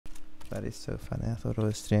That is so funny. I thought I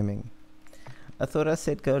was streaming. I thought I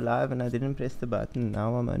said go live and I didn't press the button.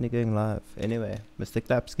 Now I'm only going live. Anyway, Mr.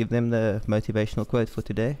 Claps, give them the motivational quote for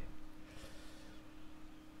today.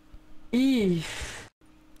 If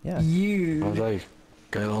Yeah. you... Alright,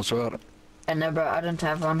 okay, dan zwaar. No bro, I don't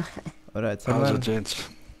have one. Alright, How's someone... it, gents?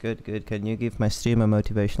 Good, good. Can you give my stream a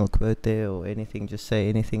motivational quote there or anything? Just say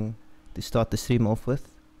anything to start the stream off with.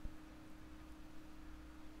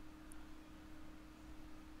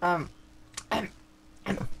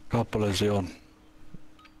 Couple is on.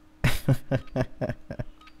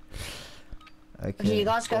 Okay, you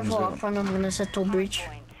guys go for up and I'm gonna settle breach.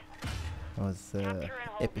 That was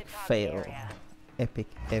epic fail. Epic,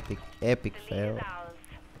 epic, epic fail.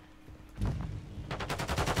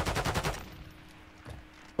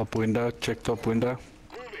 Top window, check top window.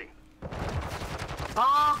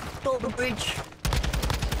 Ah, top the breach.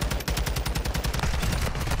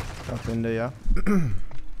 Top window, yeah.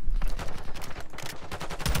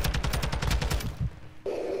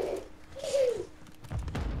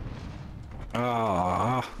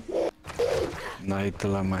 Ah, nee, te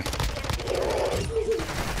laat mij.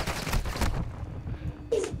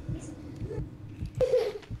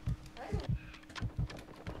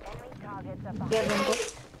 Yeah,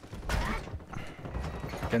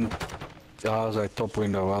 then En ja, zij top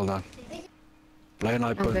window, well done. Lane I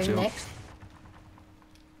I'm put going you. next.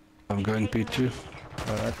 I'm going P2.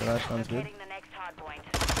 Alright, sounds good.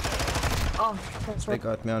 Oh, that's They right.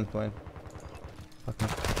 got me on point. Fuck me.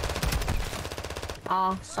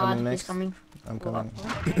 Ah, side is next. coming. I'm coming.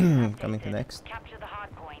 Coming to next. Capture the hard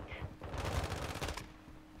point.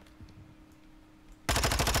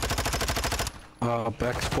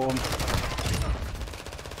 Back spawn.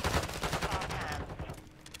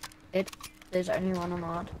 There's only one on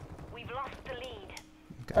odd. We've lost the lead.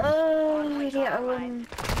 Okay. Oh, yeah, Owen.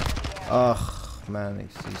 Ugh, man,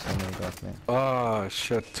 he's somebody got me. Ah,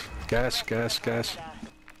 shit. Gas, gas, gas.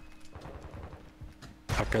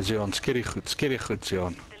 Akka Zion, skitty goed,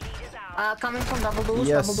 Zion. Coming from double doors,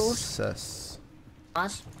 double doors. Yes.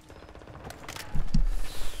 Us.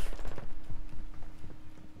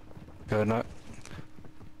 Go now.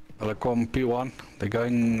 Hulle kom P1. They're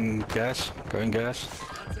going gas,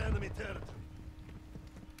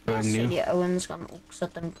 Going new. Die Owens gaan ook sit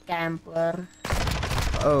en camper.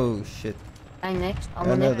 Oh shit. I'm next. I'm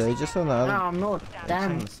No, next. they're just on the No, other. I'm not. Just on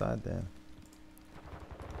Damn. the side there.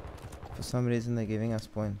 For some reason they're giving us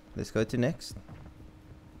point. Let's go to next.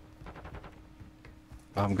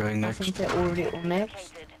 I'm going I think next. they're already on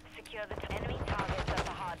next. Secure the enemy targets at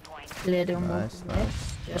the hard point. Clear them Nice, off nice,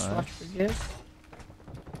 next. Just nice. watch for just.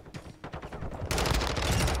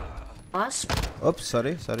 Us. Oops,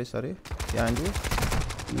 sorry. Behind you.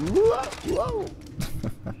 Whoa, whoa.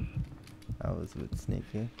 That was a bit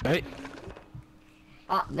sneaky. Hey,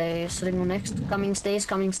 Ah, they're sitting on next. Coming stairs,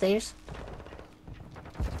 coming stairs.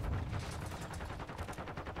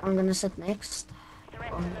 I'm gonna sit next.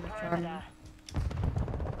 Threat I'm to the gonna try perimeter.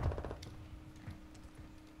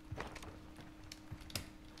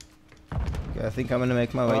 Okay, I think I'm gonna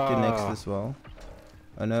make my way to next Ah. as well.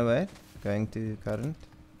 Oh no, wait. Going to current.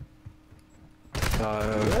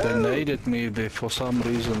 they naded me there for some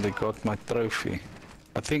reason. They got my trophy.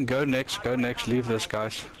 I think go next, leave this,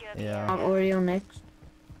 guys. Yeah. I'm already on next.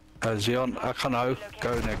 Zion, ek gaan hou.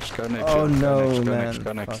 Go next, Oh Zion, no, go man. next,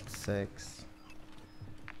 go next. Fuck's sakes.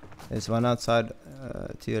 There's one outside,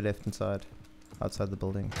 to your left hand side. Outside the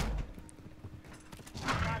building.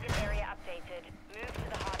 Target area updated. Move to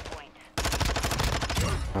the hard point.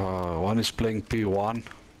 One is playing P1.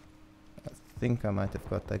 I think I might have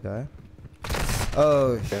got that guy.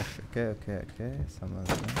 Oh, Okay. okay. Someone's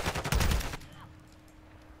there.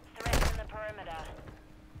 Threat in the perimeter.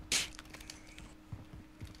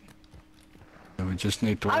 We just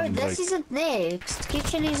need to Oh, one this break. isn't next.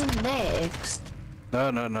 Kitchen isn't next. No, I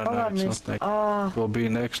it's missed not it. next. Oh, Will be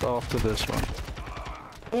next after this one.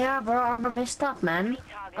 yeah, bro, I messed up, man.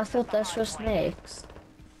 I thought this was next.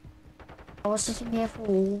 I was sitting here for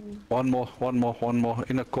all. One more.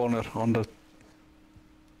 In a corner on the...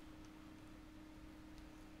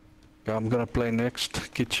 Okay, I'm gonna play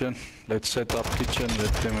next. Kitchen. Let's set up kitchen.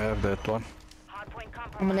 Let them have that one. Hardpoint I'm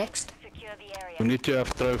compromised. next. Secure the area. We need to have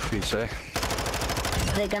trophies, eh?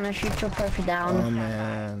 They're gonna shoot your trophy Oh down.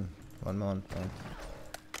 man. One more on point.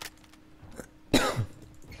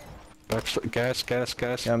 Gas.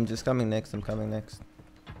 Yeah, I'm just coming next. Location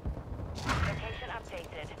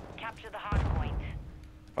updated. Capture the hard point.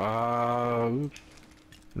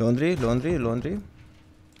 Laundry.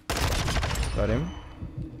 Got him.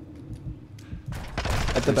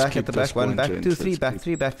 At the Let's back, keep at the back. this One point, back, gents. two, three Let's back, keep-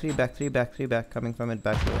 three back. Coming from it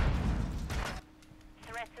back door.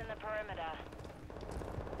 Threat to in the perimeter.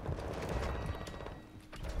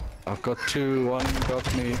 I've got two, one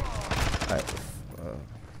got me.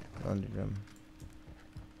 Under them.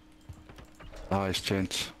 Nice,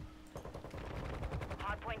 gents.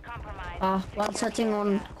 Hardpoint compromised. Ah, one sitting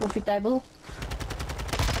on coffee table.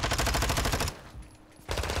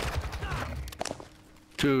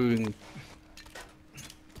 Two in...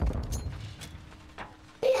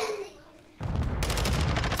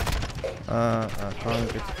 I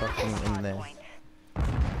can't get fucking in there.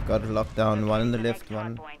 Got it locked down. One in the left,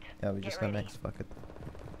 one. Yeah, we just go next. Fuck it.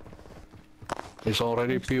 It's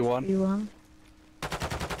already P1. P1.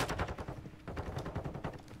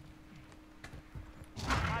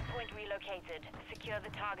 Hardpoint relocated. Secure the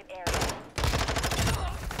target area.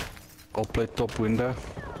 I'll play top window.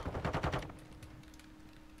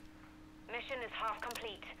 Mission is half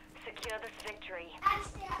complete. Secure this victory.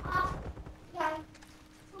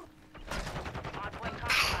 Hardpoint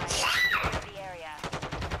compromised. Secure the area.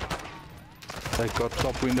 They got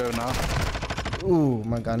top window now. Ooh,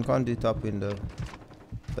 my gun can't do top window.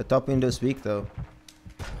 But top window's weak though.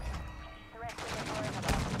 Threat in the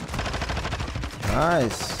perimeter.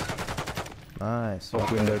 Nice. Nice. Top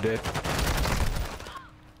Okay. window dead.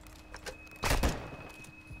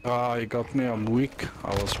 Ah, he got me. I'm weak.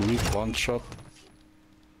 I was weak. One shot.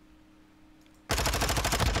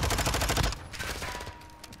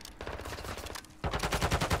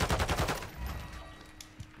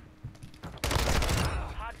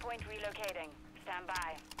 Hardpoint relocating. Stand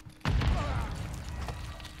by.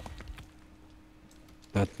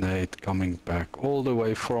 That nade coming back all the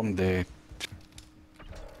way from there.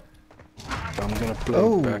 I'm gonna play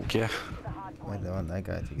Oh. back, yeah. I don't want that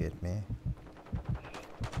guy to get me.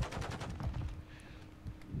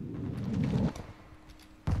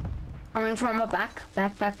 Coming from the back.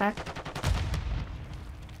 Back.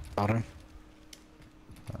 Got him.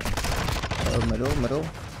 Oh,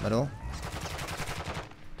 middle.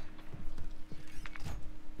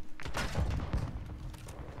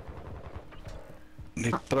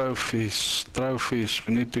 Need trophies.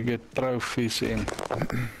 We need to get trophies in.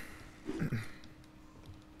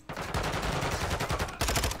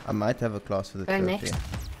 I might have a class for the Go trophy. next.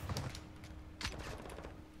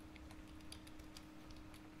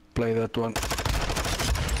 Play that one.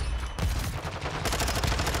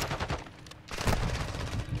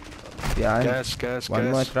 Behind. Gas.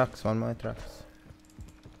 One more trucks.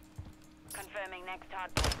 Confirming next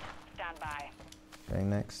hardpoint. Stand by. Going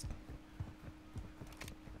next.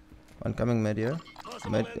 One coming mid here.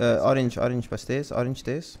 Orange by stairs. Orange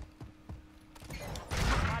stairs.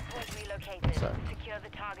 Hardpoint relocated. Sorry. Secure the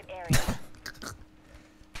target area.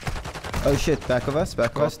 Oh shit, back of us.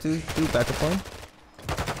 Two back of one.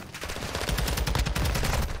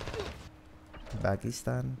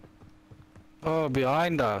 Pakistan. Oh,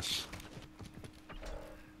 behind us.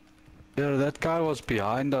 Yeah, that guy was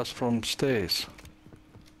behind us from stairs.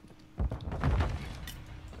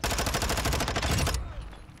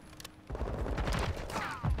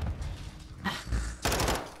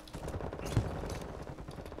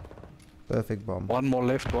 Perfect bomb. One more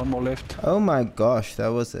left. Oh my gosh, that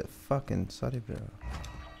was a fucking sorry, bro.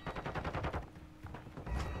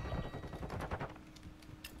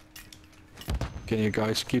 Can you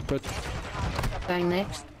guys keep it? Going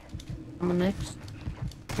next. I'm next.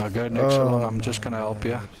 Now go next Oh one. I'm just gonna help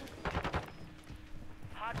you.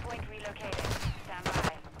 Hardpoint relocated. Stand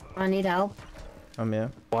by. I need help. I'm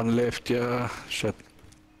here. One left, yeah. Shit.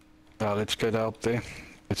 Now let's get out there.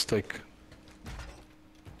 Let's take.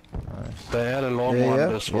 Nice. They had a long one,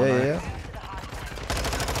 this one. eh? Yeah.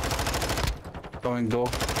 Going door.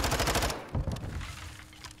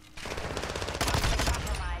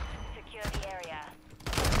 Compromised. Secure the area.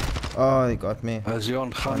 Oh, he got me.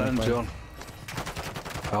 Zion, gaan in, Zion.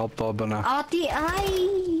 Help daar binnen.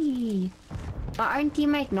 RTI! My own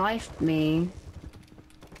teammate knifed me.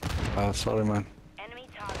 Sorry man. Enemy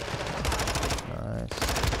target. Nice.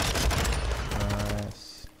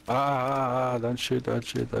 Don't shoot.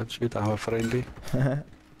 I'm a friendly.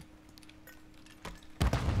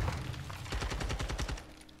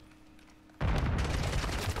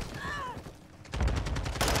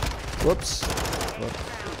 Whoops.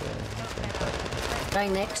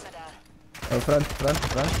 Going next. Oh, front.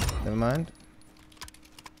 Never mind.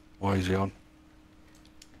 Why is he on?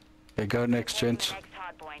 Okay, go next, gents. Next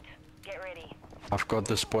hardpoint. Get ready. I've got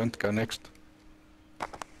this point. Go next.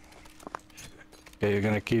 Okay, you're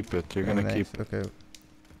gonna keep it. You're gonna keep it. Okay.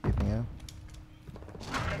 Keeping it.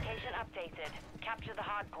 Location updated. Capture the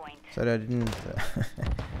hardpoint. Sorry, I didn't.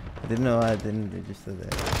 I didn't know I didn't register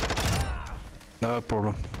there. No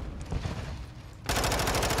problem.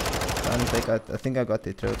 I think I got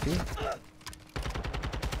the trophy.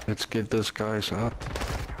 Let's get this guys out.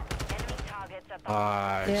 Enemy targets at the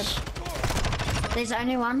Nice. There's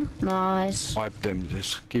only one. Nice. Wipe them.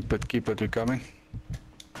 Just keep it. We're coming.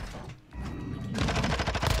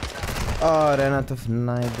 Oh, I ran out of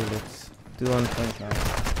 9 bullets. 2 on point now.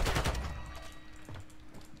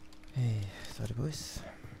 Hey, sorry boys.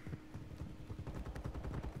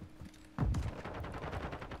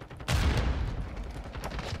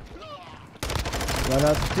 One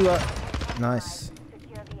out, 2 out. Nice.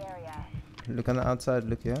 secure the area. Look on the outside,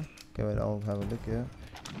 look here. Okay, wait, I'll have a look here.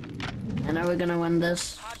 I know we're gonna win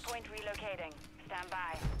this. Hardpoint relocating. Stand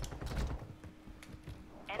by.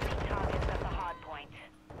 Enemy targets at the hardpoint.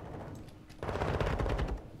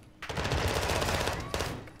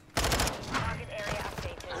 Target area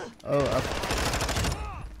updated. Oh, up.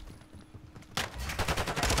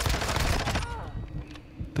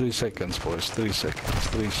 Three seconds, boys. 3 seconds.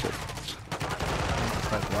 3 seconds.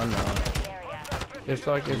 It's like 1 now. The area. It's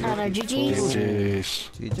like if Hello, GG's. Jeez.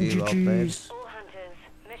 GG, well played. All hunters.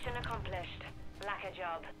 Mission accomplished. Lack a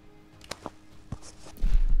job.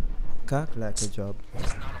 Kak, like a job.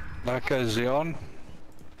 Lekker, Zion.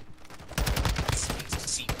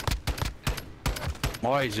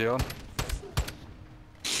 Mooi, Zion.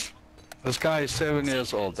 This guy is 7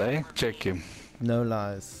 years old, eh? Check him. No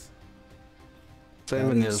lies.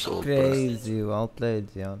 7 years old, bro. Crazy, well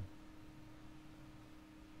played, Jan.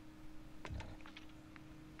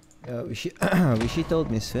 Yeah, wish he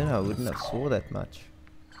told me sooner, I wouldn't have saw that much.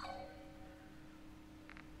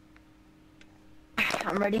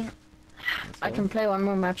 I'm ready. I can play one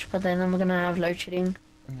more match, but then I'm gonna have load shedding.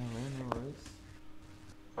 No worries.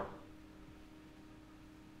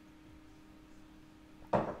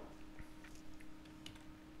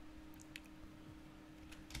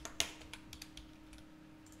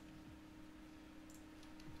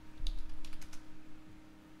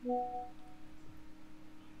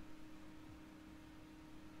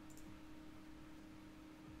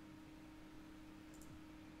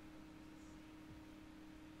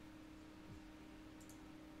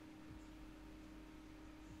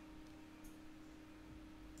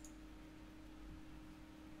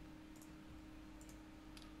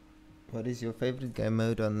 What is your favorite game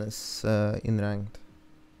mode on this in ranked?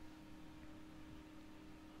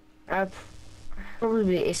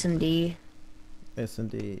 Probably S&D.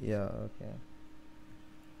 S&D, yeah, okay.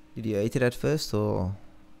 Did you hate it at first or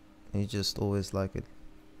you just always like it?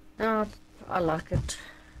 No, I like it.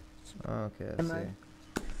 Oh, okay, I Demo.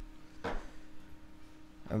 see.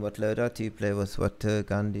 And what loadout do you play with? What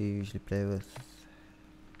gun do you usually play with?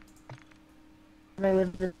 Play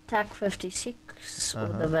with the TAC 56 or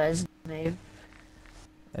the Uh-huh. Vesnave.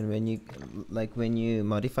 And when you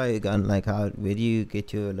modify a gun, like where do you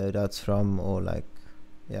get your loadouts from, or like,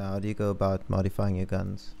 yeah, how do you go about modifying your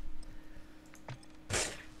guns?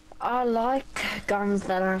 I like guns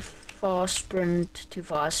that are fast sprint to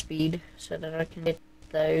fast speed, so that I can get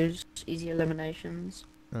those easy eliminations.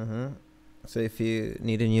 So if you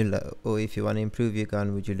need a new or if you want to improve your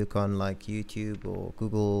gun, would you look on like YouTube or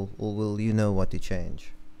Google, or will you know what to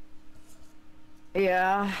change?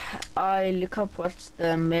 Yeah, I look up what's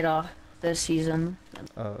the meta this season.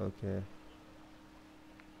 Oh, okay.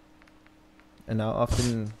 And how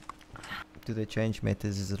often do they change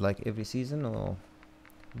metas? Is it like every season or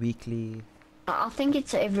weekly? I think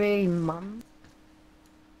it's every month.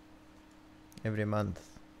 Every month?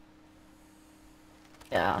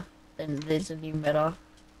 Yeah, then there's a new meta.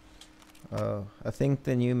 Oh, I think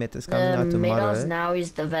the new meta's coming The out tomorrow. metas now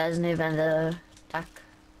is the Vesnev and the TAC.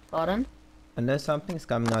 Pardon? I know something's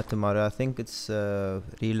coming out tomorrow. I think it's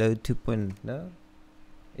Reload 2.0. No?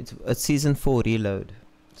 It's season 4 Reload.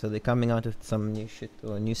 So they're coming out with some new shit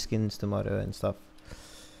or new skins tomorrow and stuff.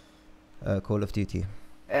 Call of Duty.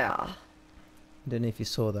 Yeah. Don't know if you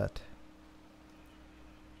saw that.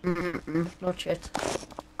 Not yet.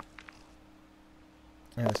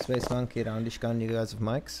 Space Monkey, Roundish Gun, you guys have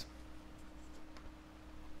mics?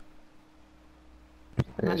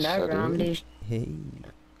 I know Randy. Hey.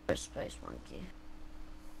 Space Monkey.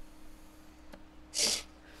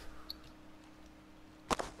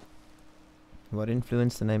 What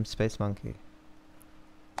influenced the name Space Monkey?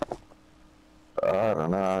 I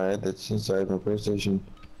don't know, I had that since I had my PlayStation.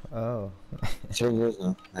 Oh. 10 years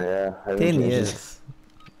now. Yeah, I haven't 10 changed it. years.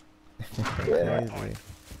 Yeah. Crazy.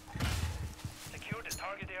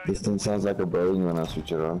 This thing sounds like a Boeing when I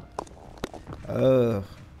switch it on. Oh.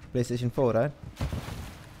 PlayStation 4, right?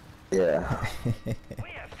 Yeah.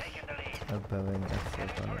 Oh, Boeing, that's so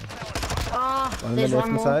funny. Ah, One on the there's left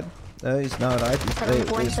one hand more. side. No, he's now right. He's Set on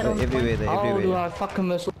point, he's set on everywhere, point. they're How do everywhere. I fucking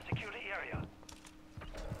miss?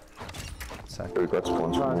 Sack. We got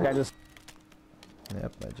spawns Oh, from this guy here. just.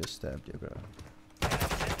 Yep, I just stabbed you, bro.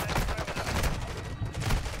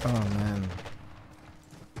 Oh man.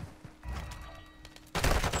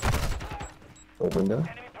 Open there.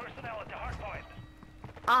 Enemy personnel at the hard point.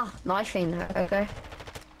 Ah, knifing her. Okay.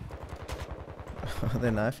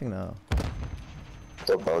 They're knifing now.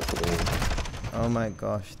 Top out to the Oh my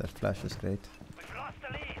gosh, that flash is great. We've lost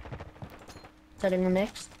the lead. Setting the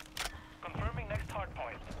next. Confirming next hard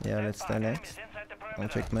point. Yeah, Stand let's by. stay Enemies next. inside the I'll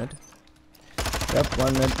perimeter. check mid. Yep,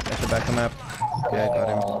 one mid at the back of the map. Okay, I got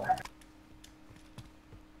him.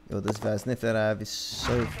 Yo, this Vaznif that I have is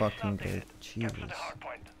so fucking good. Capture Jesus. the hard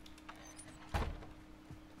point.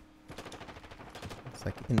 It's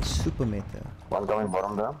like in super meta. one going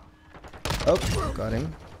bottom down. Oh, got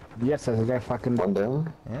him. Yes, there's a guy fucking. One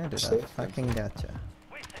down. Yeah, dude, I Safe. fucking gotcha.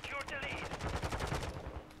 We secured the lead.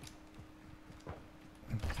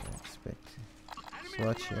 Expect.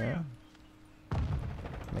 Swatch, yeah.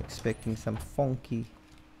 I'm expecting some funky.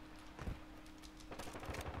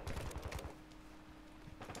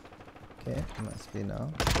 Okay, must be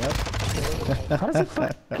now. Yep. How does it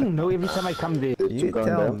fucking know every time I come there? You going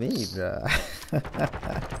tell down. me, bruh.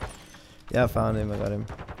 Yeah, I found him, I got him.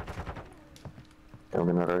 I'm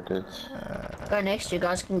gonna rotate. Go next. You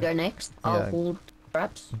guys can go next. I'll Yeah. hold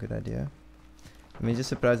traps. Good idea. Let me just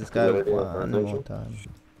surprise this guy Good with idea, one rotation. more time.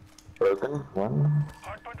 Broken. One.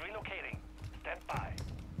 Hard point relocating. Stand by.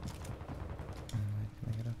 Can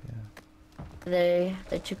I get up here?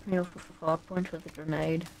 They took me off of hard point with a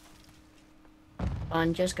grenade.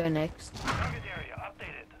 Fine, just go next. Target area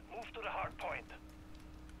updated. Move to the hard point.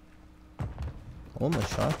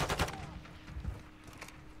 Almost shot.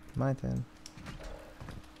 My turn.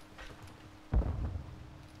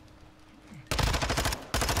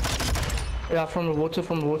 Yeah, from the water,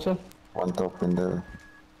 from the water. One top window.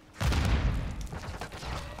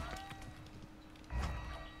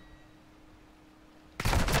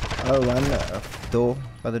 Oh, one door,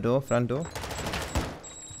 by the door, front door.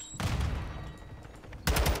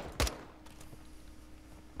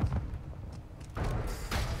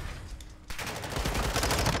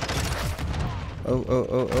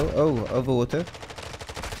 Oh, over water.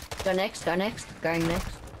 Go next. Go next. Going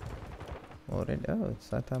next. Already, oh, it's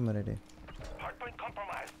that time already. Hard point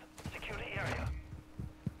compromised. Secure the area.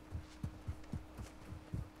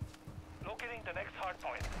 Locating the next hard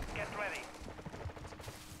point. Get ready.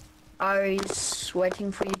 I was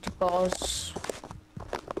waiting for you to pass.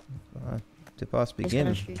 To pass He's begin.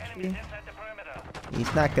 gonna shoot Enemies you. inside the perimeter.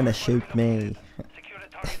 He's not gonna shoot me. Secure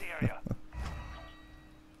the target area.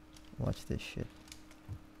 Watch this shit.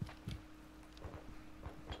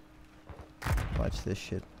 Watch this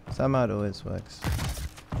shit. Somehow it always works.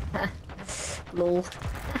 Lol.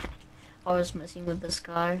 I was messing with this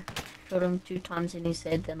guy. Shot him 2 times in his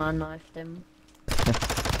head, then I knifed him.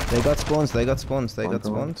 They got spawns, they got spawns, they got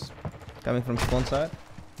One door. spawns. Coming from spawn side.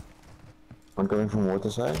 One coming from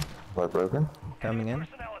water side. By broken. Coming in.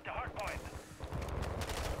 Personnel at the hard point.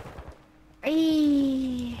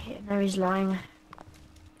 Hey, no, he's lying.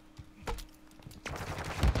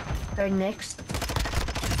 Going next.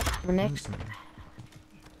 Go next.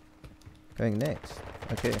 Going next.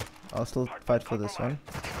 Okay, I'll still fight for this one.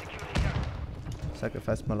 Secure the area.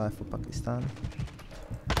 Sacrifice my life for Pakistan.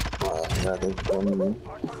 Yeah, they on me.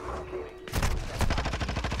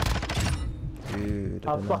 Dude,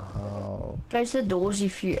 I Oh, don't know fuck. how. Close the doors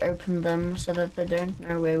if you open them so that they don't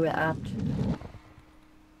know where we're at.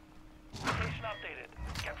 Location updated.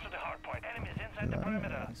 Capture the hard point. Enemies inside the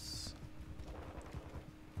perimeter. Nice.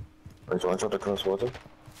 Wait, one shot across water.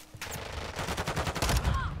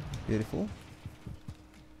 Beautiful.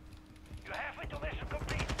 You're halfway to mission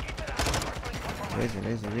complete. Keep it up. Hard point compromised. Where is it?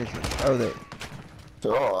 Where is it? Where is it? Oh, there.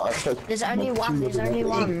 Oh, I thought. There's only one, there's only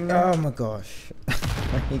one. Oh my gosh.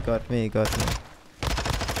 He got me, he got me.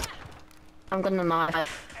 I'm gonna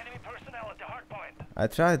knife. Enemy personnel at the hard point. I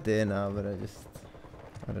tried there now, but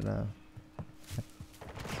I don't know.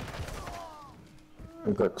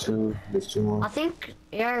 We got two. There's two more. I think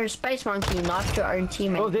you're a space monkey, knifed your own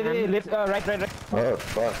teammate. Oh, there, man. left, right. Oh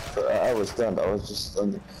fuck! I was stunned. I was just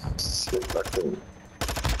stunned. Shit, back there.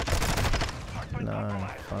 Hard point No,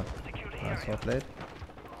 compromised. fuck. Secure the That's area. what played.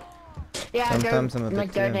 Yeah, Sometimes go, I'm a bit like,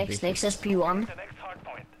 too go next, ambitious. SP1. The next hard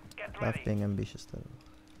point. Get Love ready. being ambitious though.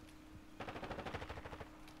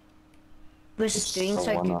 Was doing So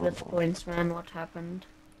so one good out with of points, man. What happened?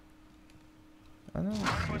 I know,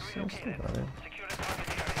 it's still got it. Secure the target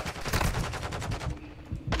area.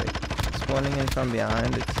 Like, spawning in from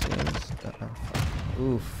behind, it seems. Fuck.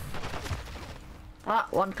 Oof. Ah,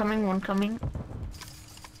 one coming, one coming.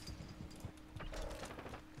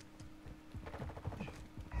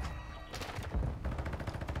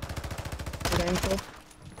 going top.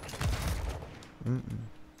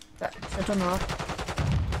 Sit on half.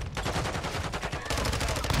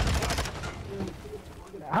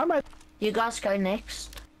 How am I? You guys go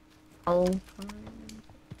next.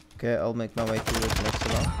 Okay, I'll make my way towards next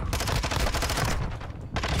one.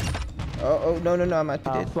 Oh, no, I'm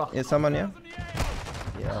actually dead. Fuck. Is someone here?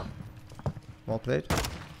 Yeah. Well played.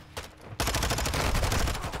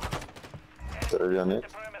 Is it already on it?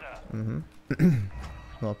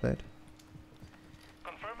 Well played.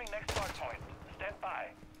 Confirming next hard point. Stand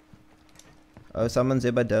by. Oh, someone's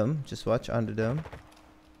there by dome. Just watch under dome.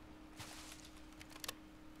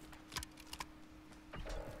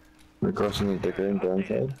 We're crossing the green down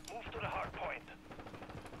side. Move to the hard point.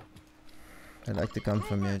 I like to come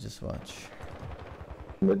from here. Just watch.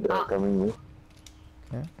 Mid coming mid.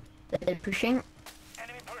 Okay. They're pushing.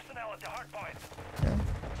 Enemy personnel at the hard point. Okay.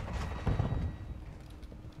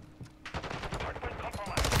 Hard point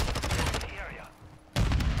compromised. The area.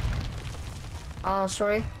 Oh,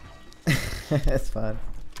 sorry. That's fine.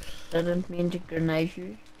 Didn't mean to grenade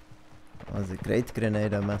you. That was a great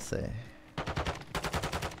grenade, I must say.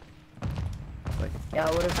 Like, Yeah,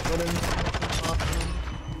 I would have put him.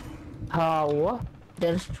 How?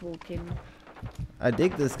 There's talking. I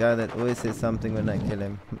dig this guy that always says something when I kill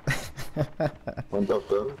him. One top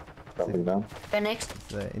down. Coming down. Go next.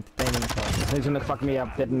 It's entertaining part. He's gonna fuck me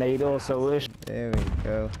up. That nade also wish. There we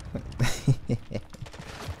go.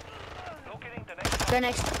 Locating the next Go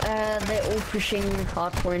next. They're all pushing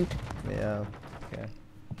hard point. Yeah. Okay.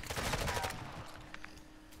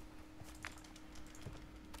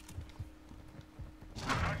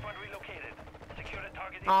 hard point relocated. Secure the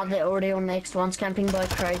target. Ah, they're already on next. One's camping by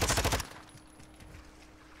crates.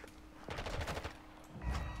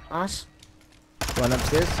 Nice. One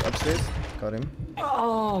upstairs. Got him.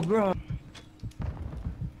 Oh, bro.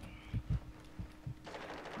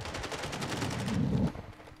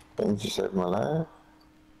 Thanks, you saved my life.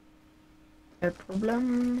 No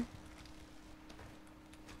problem.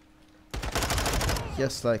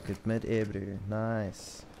 Just like it, mid-air, bro.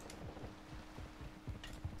 Nice.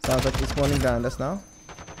 Sounds like he's spawning behind us now.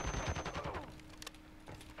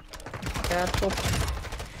 Yeah, top.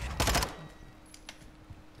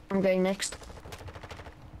 I'm going next.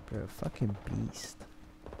 Bro, fucking beast.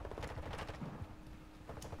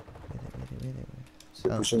 Wait.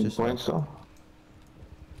 They're pushing just points though.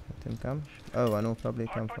 let him come. Oh, I know, probably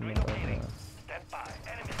come from above. Stand by.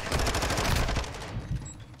 Enemy.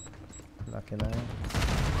 Lucky now.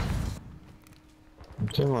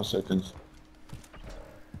 10 more seconds.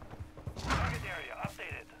 Target area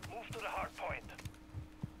updated. Move to the hard point.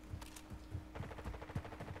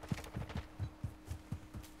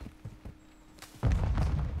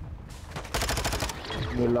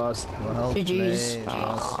 We lost. Well GG's. played,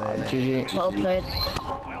 well played. GG. Well played.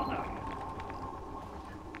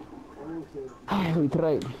 We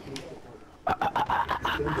tried.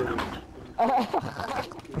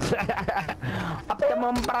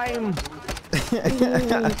 Optimum Prime.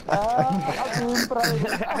 Optimum Prime.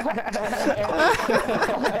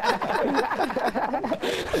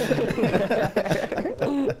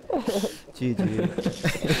 GG.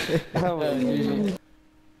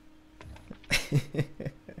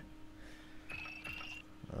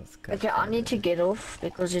 That's Okay, I need to get off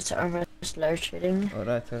because it's almost load shedding.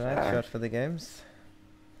 Alright, shot for the games.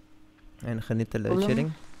 En geniet de load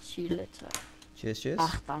shedding. See you later. Cheers.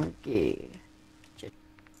 Ach, dankie.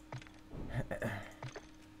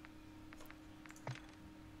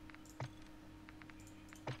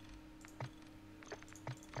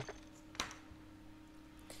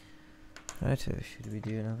 Right, so should we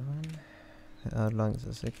do another one? How long is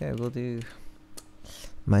this? Okay, we'll do...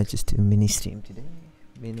 Might just do a mini stream today.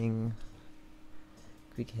 Meaning...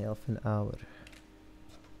 Quick half an hour.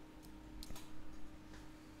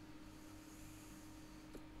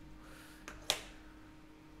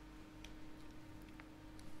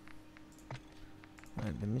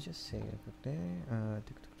 Alright, let me just say it quickly.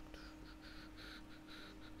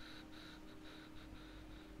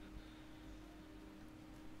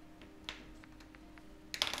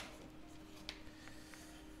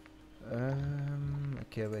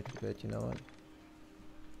 Okay, wait, you know what?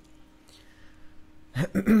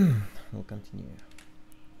 We'll continue.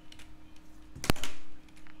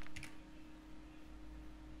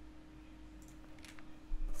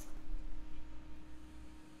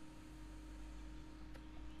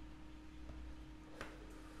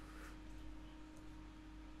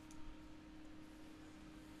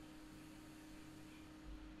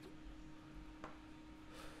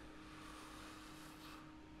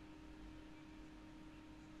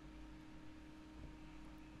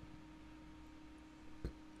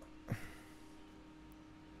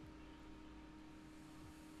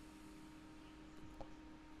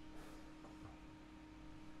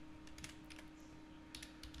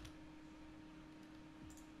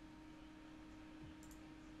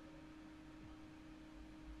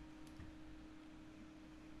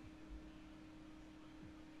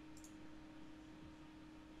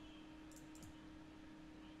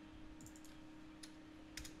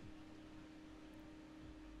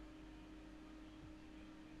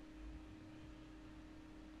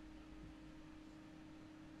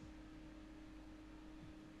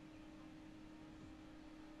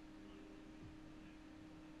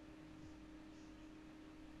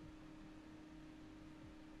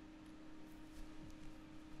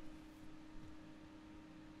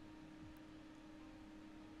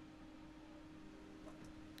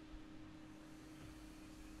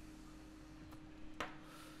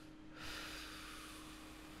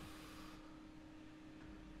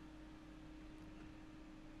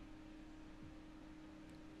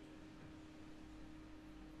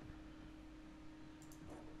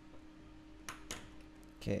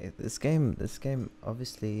 Okay, this game,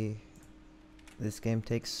 obviously, this game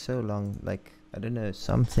takes so long. Like, I don't know,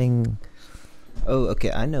 something. Oh,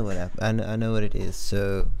 okay, I know what I know what it is.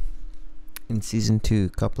 So, in season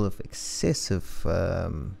 2, couple of excessive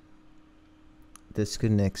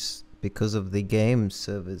disconnects because of the game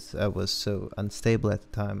servers. I was so unstable at the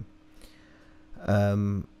time,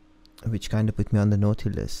 which kind of put me on the naughty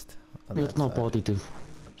list. It's no party too.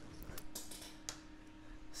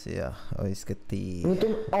 So yeah, always get the Moet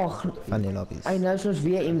hom, ag, funny lobbies. hy nou soos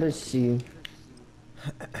weer embassy.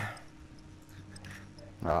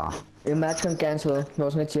 Ja, Die match kan cancel,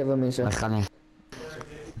 daar's net 7 mense. ek gaan nie.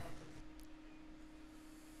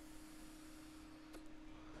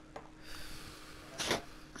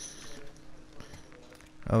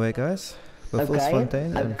 Away guys, Buffels Okay,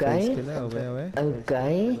 Fontaine and okay. Face Killer, away.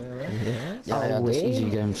 Okay. Yes. Ja, dis easy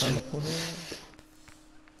games.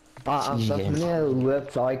 As Easy ons games. nie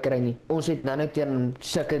hoop daai kry nie. Ons het nou net teen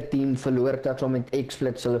sulke team verloor dat ons al met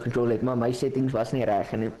X-Split hulle control het, maar my settings was nie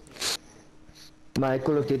reg nie. My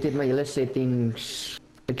Call of Duty het my hele settings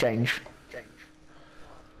gechange.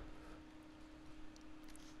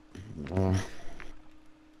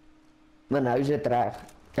 Maar nou is dit reg.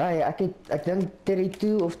 Ja, ek dink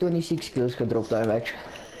 32 of 26 kills gedrop daai match.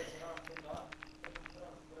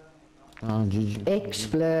 Ah, GG.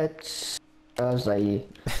 X-Splits. As hy.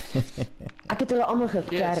 Ek het hulle almal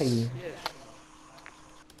gecarry.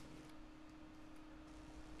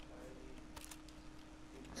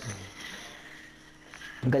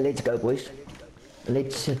 Okay, let's go boys.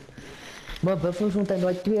 Let's maar Buffels ont in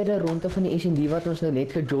daai tweede ronde van die SND wat ons nou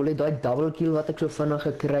net gejol het, daai double kill wat ek so vinnig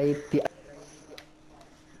gekry het, die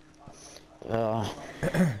Ja,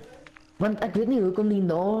 want ek weet nie hoekom nie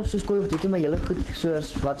na so skool of dit my hele goed soos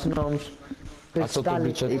wat se naams ek tot op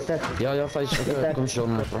die chat. Ja, fys, kom sjoe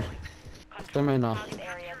nou. Kom maar na. Target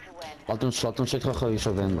area to win. Laat ons net gou hier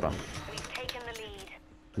so wen, bro. We've taken the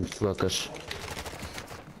lead. Fokus.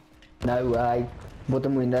 nou hy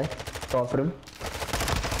bottom window, far from.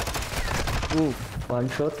 Ooh, one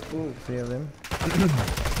shot. Ooh, 3 of them.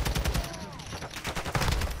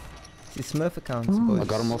 Die Smurf accounts, boys. I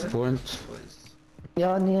got him off point.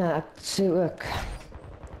 Ja nee, ek sê ook.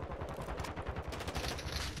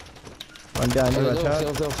 One behind you, watch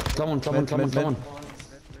out. Come on. Mid. I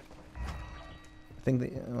think the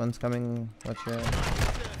one's coming, watch out.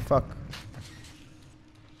 Fuck.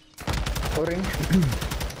 Orange.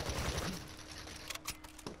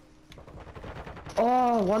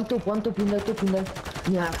 Oh, one top window.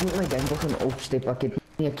 Ja, ek moet my game begin opstep, ek het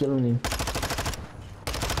nie 'n kill nie.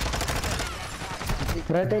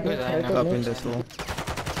 Rotate Up in net. this wall.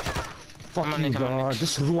 Fucking god,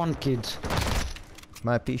 this one kid.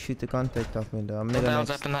 My P shooter contact off me though. I'm What the mega hell's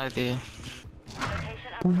next. happened there?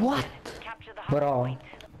 Location up. What? Capture the hard Bro. point.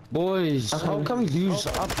 Boys, how can we lose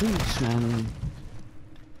our beats, man?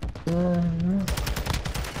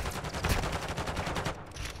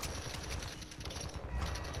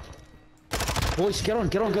 Boys, get on.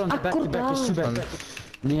 Back, it's too bad.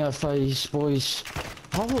 Near face, boys.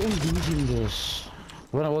 How are we losing this?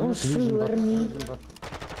 Well, I Ons wasn't losing, verloor but... nie.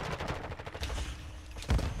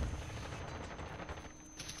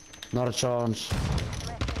 Not a chance.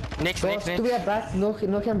 Next. Daar's twee back, nog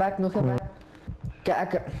een back.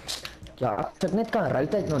 Kyk, ja, ek het net kan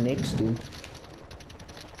rotate na next toe.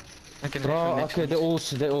 Bro, okay, they're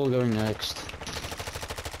all going next.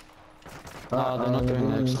 No, they're not going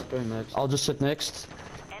next. I'll just sit next.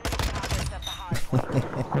 Enemy targets at the hard point.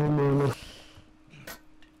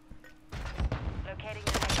 Locating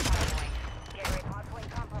the next hard point. Get hard point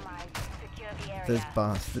compromised. Secure the area. This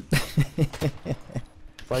bastard.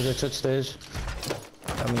 Why the chat stays?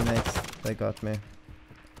 Coming next. They got me.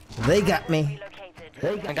 They got me!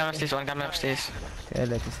 Relocated. One guy upstairs. Okay,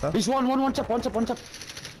 lekker stuff. He's one tap.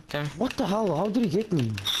 Okay. What the hell? How did he get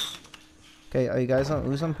me? Okay, are you guys on?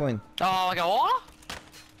 Who's on point? Oh, I go, what?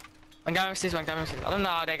 One guy upstairs. I don't know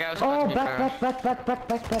how they go. Oh, back.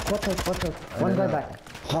 Watch out. One guy back.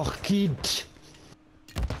 Oh, kid.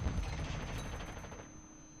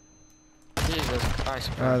 Jesus Christ,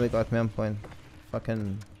 bro. Oh, they got me on point.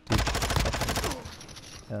 Fucking dude.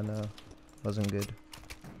 Yeah, no. Wasn't good.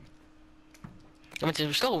 But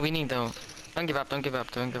we're still winning though. Don't give up.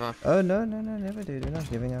 Oh, no, never dude. We're not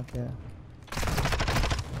giving up, yeah.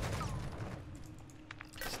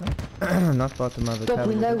 It's not, not bottom of the Top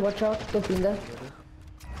cabinet. window, watch out, top window.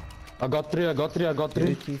 I got three.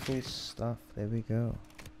 Beautiful stuff. There we go.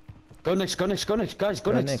 Go next, guys. Go next. Okay.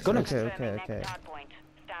 Confirming next hard point.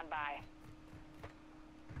 Stand by.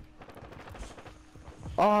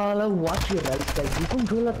 Oh, hulle watch you right, kyk. Hoe kom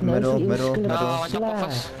jy dat nou Middle. No, watch out, slaap?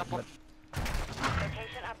 office.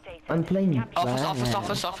 Location updated. I'm playing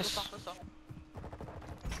Office.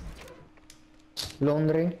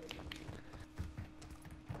 laundry.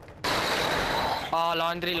 Oh,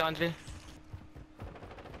 laundry.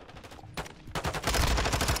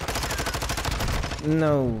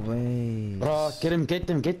 No way. Bro, get him,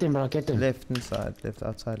 bro, get him. Left inside, left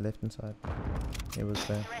outside, left inside. He was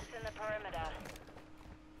there. Threats in the perimeter.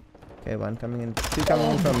 Okay, one coming in. Two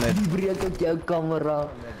coming in from mid. Breek uit jou camera.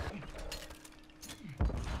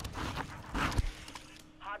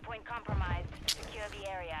 Hardpoint compromised. Secure the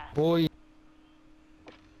area. Boy.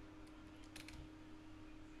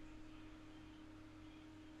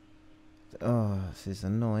 Oh, this is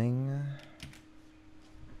annoying.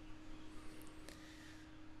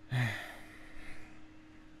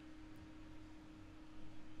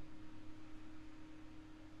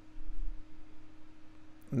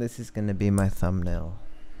 This is gonna be my thumbnail.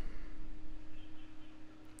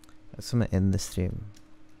 I just wanna end the stream.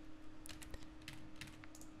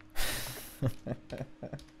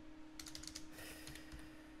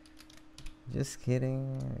 Just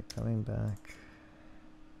kidding, we're coming back.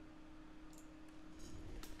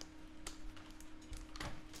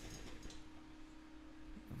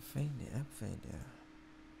 Failure.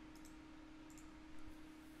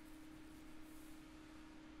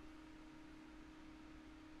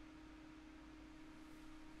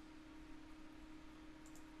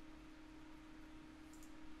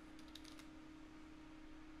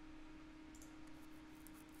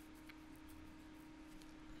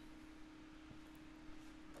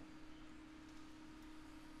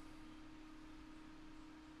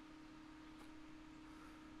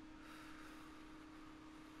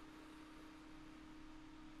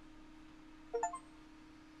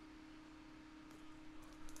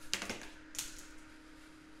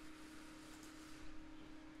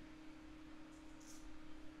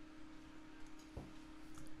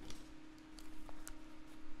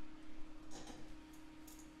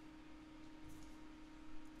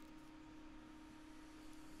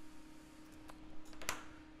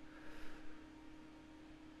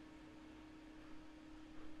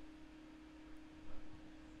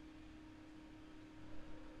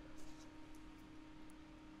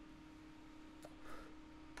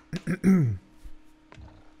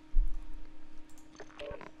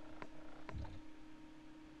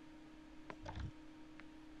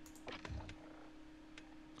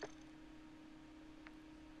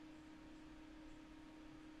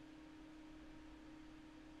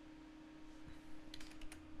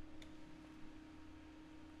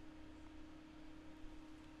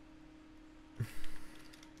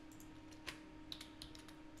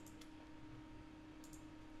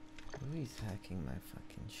 Who is hacking my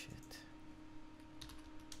fucking shit?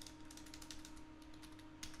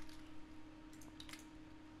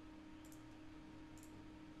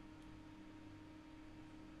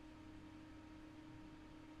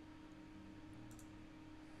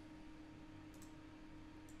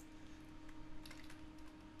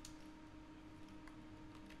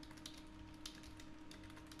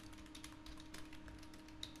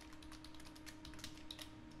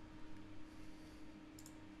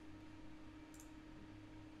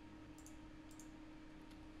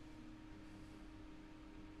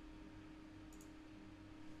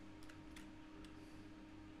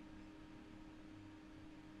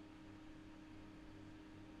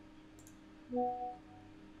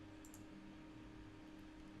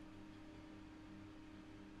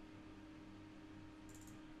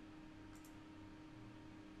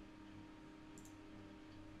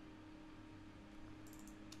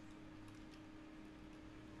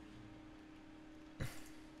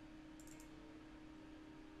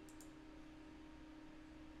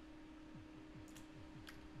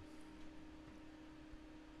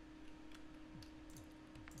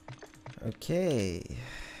 Okay.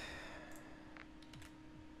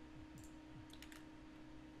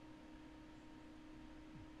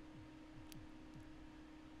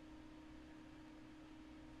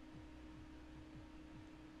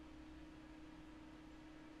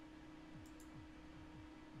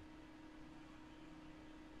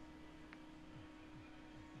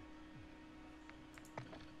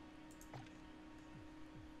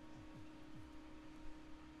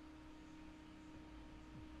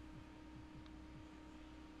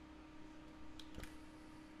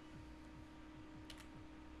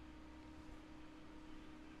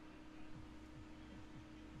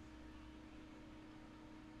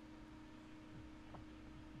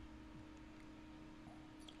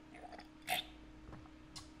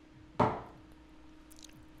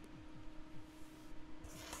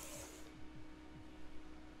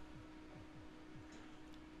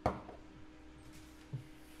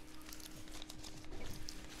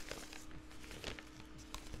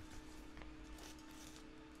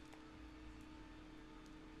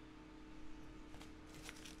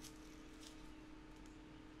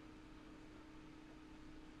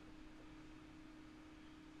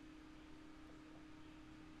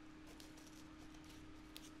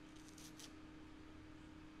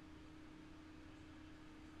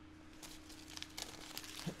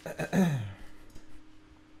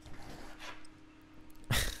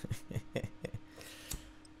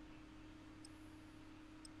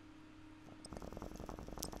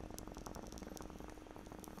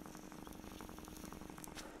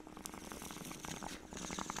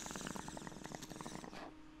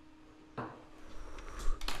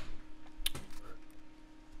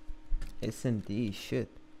 S&D, shit.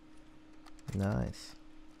 Nice.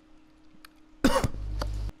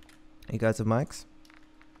 You guys have mics?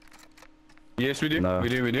 Yes, we do. No. We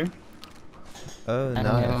do. Oh, I don't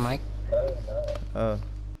have a nice. mic. Oh,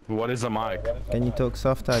 What is a mic? can you talk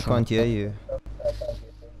softer? I can't hear you.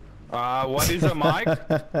 What is a mic?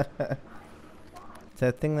 It's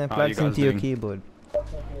that thing that How you plugs guys into your doing? keyboard.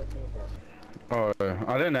 Oh,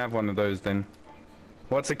 I don't have one of those then.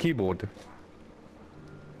 What's a keyboard?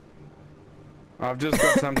 I've just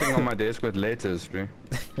got something on my desk with letters, bro.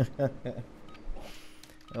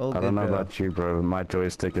 All I good, don't know bro. about you, bro. My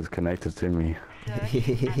joystick is connected to me. Search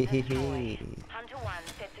and destroy. Hunter 1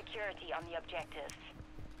 set security on the objectives.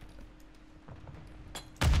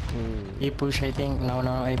 A push, I think. No,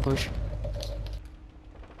 A push.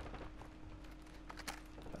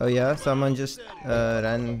 Oh yeah, someone just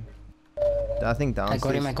ran. I think I got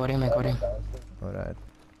downstairs. him. Alright.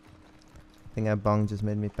 I think that bong just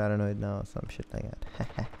made me paranoid now or some shit like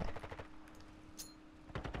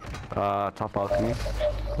that. Top balcony.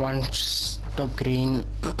 One top green.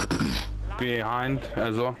 Behind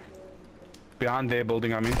as well. Behind their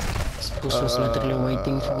building, I mean. Push was literally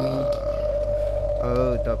waiting for me.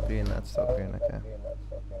 Oh, top green, that's top green, okay.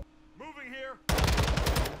 Moving here.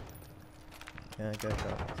 Yeah, go.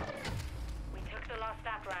 We took the last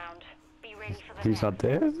stat round. Be ready for the He's next. not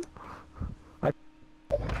there.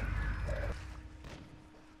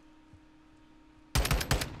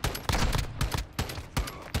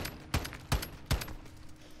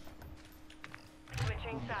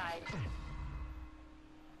 Switching sides.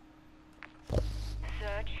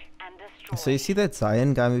 Search and destroy. So you see that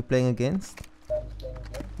Zion guy we're playing against?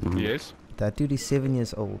 Yes. That dude is 7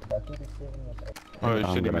 years old. Oh, you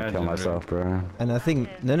I'm should gonna imagine. kill myself, bro. And I think,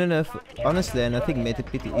 no, honestly, and I think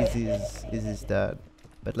Metapity is his dad.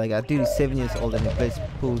 But like, that dude is 7 years old and he plays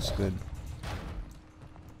pools good.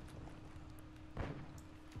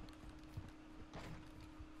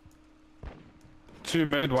 Two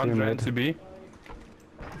mid, one Two ran mid. to B.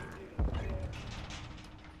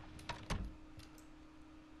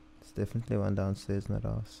 It's definitely one downstairs in that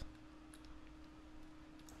house.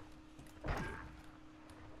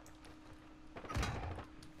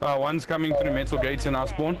 One's coming through metal gates in our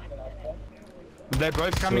spawn. They're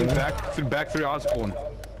both coming back through our spawn.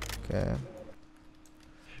 Okay.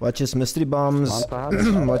 Watch his mystery bombs. One perhaps?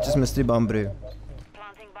 Watch his mystery bomb, bro.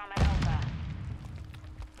 Planting bomb at Alpha.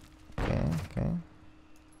 Okay.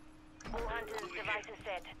 All hunters' devices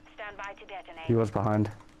set. Stand by to detonate. He was behind.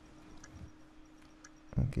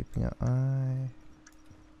 I'm keeping an eye.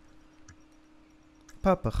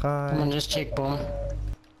 Come on, Papagay. just check bomb.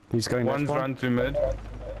 He's going next One's one. run to mid.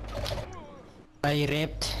 I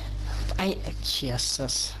ripped.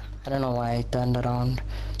 Jesus. I don't know why I turned around.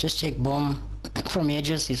 Just check bomb. From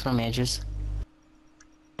edges, he's from edges.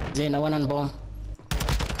 There, no one on bomb.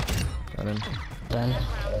 Got him. Done.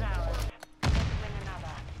 Round's ours. Let's win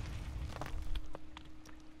another.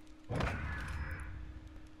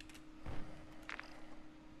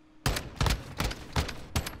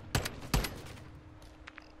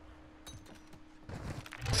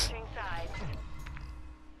 Switching sides.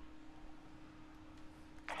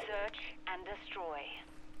 Search and destroy.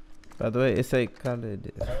 By the way, SA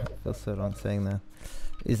colored. I feel so wrong saying that.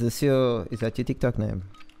 Is that your TikTok name?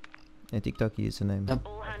 Your TikTok username? Yep.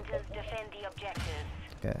 All hunters defend the objectives.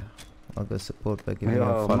 Okay. I'll go support by giving you a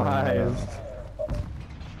Yo, follow. nice.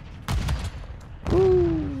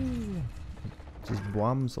 Woo! Just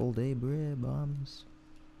bombs all day, bruh. Bombs.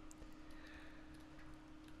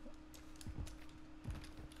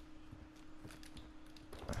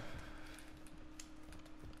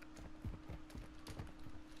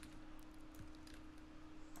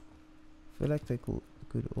 I feel like they could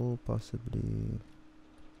all possibly.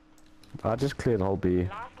 I just cleared the whole B.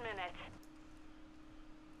 Last minute.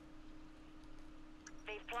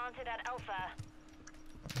 They've planted at Alpha.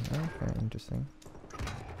 Okay, interesting.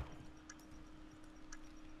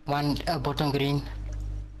 One bottom green.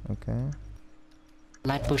 Okay.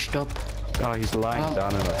 Might push top. Oh, he's lying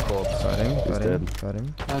down in a corpse. Got him, He's got him, dead. got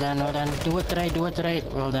him. Well done. Do it right.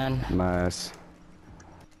 Well done. Nice.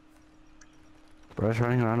 Bro's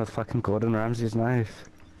running around with fucking Gordon Ramsay's knife.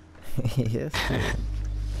 Yes.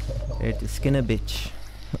 Ready to skin a bitch.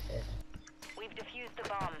 We've defused the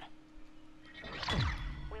bomb.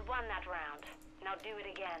 We won that round. Now do it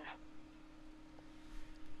again.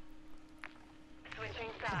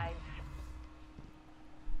 Switching sides.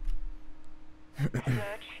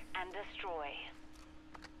 Search and destroy.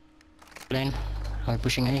 Lane, are we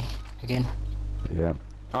pushing A again? Yeah.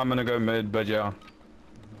 I'm gonna go mid, but yeah.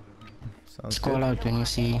 Sounds Call good. out when you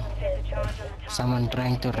see Set the charge on the target. someone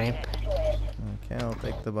trying to rep. Okay, I'll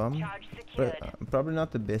take the bomb. Charge secured. But I'm probably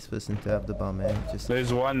not the best person to have the bomb, eh? Just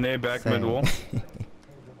There's one there, back saying. mid wall.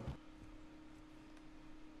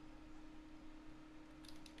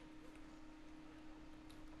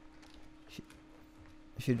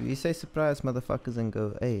 Should we say surprise motherfuckers and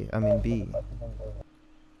go A? I mean B.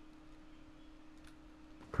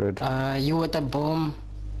 Good. You with the bomb.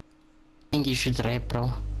 I think you should rep,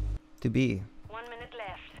 bro. To B. 1 minute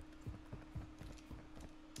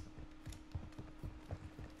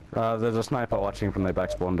left. There's a sniper watching from their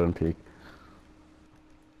back spawn, don't peek.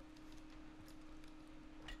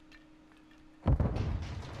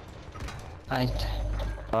 Right.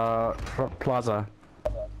 Plaza.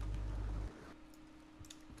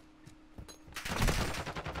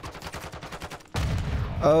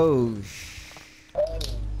 Oh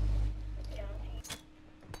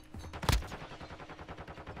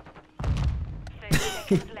 30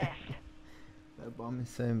 seconds left. that bomb is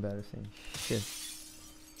so embarrassing. Shit.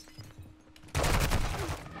 We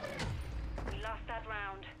lost that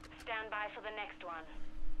round. Stand by for the next one.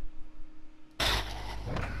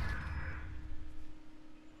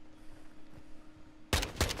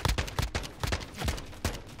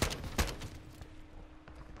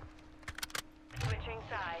 Switching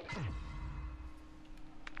sides.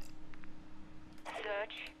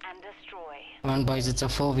 Search and destroy. Come on, boys, it's a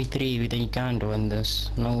 4v3. We can't win this.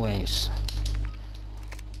 No ways.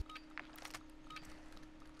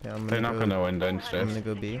 Yeah, I'm They're not gonna win, don't I'm stress. gonna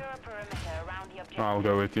go B. Secure a perimeter around the objective. I'll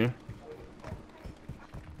go with you.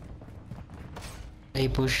 A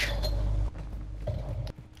push.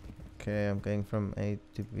 Okay, I'm going from A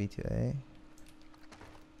to B to A.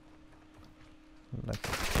 Like,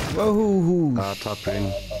 whoa! Top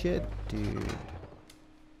green. Shit, dude.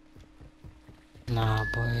 Nah,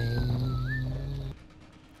 boy.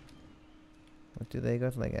 What do they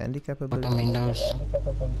got? Like handicap Bottom ability? windows.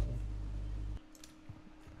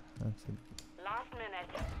 That's it. Last minute.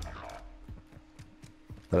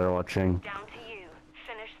 They're watching. Down to you.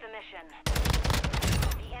 Finish the mission.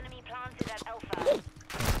 The enemy planted at Alpha.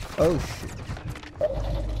 Oh shit.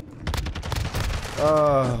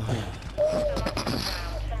 Oh. Still on the ground.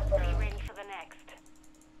 Be ready for the next.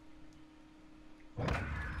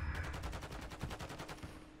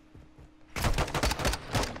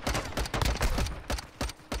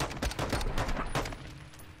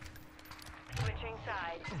 Switching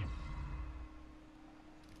sides.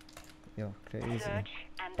 Yo, crazy. Search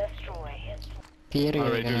and destroy. Here you're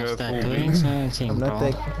Alright, you gonna go start full doing something,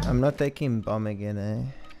 bro. I'm not taking bomb again, eh?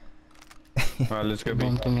 Alright, let's go B.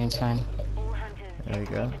 Bomb to me, it's fine. All hunters There we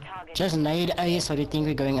go. detonate the target. Just nade A, so do you think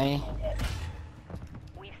we're going A?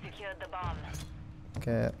 We've secured the bomb.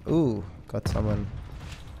 Okay. Ooh, got someone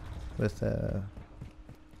with a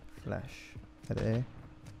flash at A.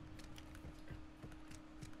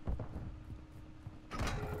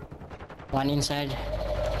 One inside.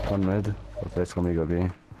 One mid. That's gonna go B.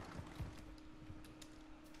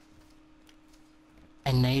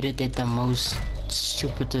 I naded it the most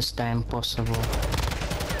stupidest time possible.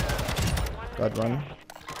 Got one.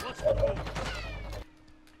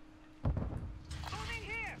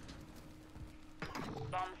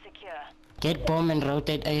 Bomb secure. Get bomb and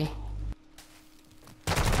rotate A.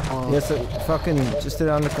 Oh, Yes, fucking just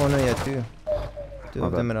around the corner, yeah, two. Two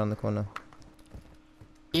of Okay. them around the corner.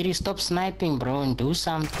 Kiri, stop sniping, bro, and do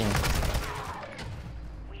something. We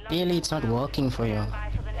lost Clearly, it's not working for you. Stand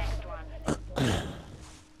by for the next one.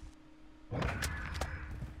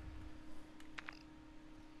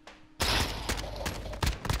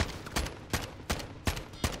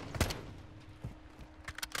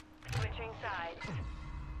 Switching sides.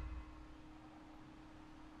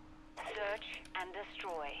 Search and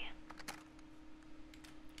destroy.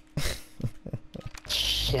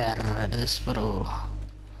 Share this, bro.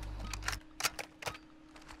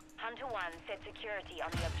 Hunter 1 set security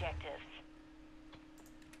on the objectives.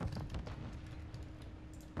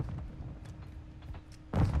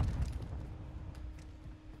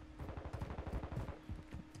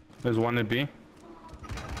 There's one at B.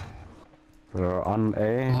 They're on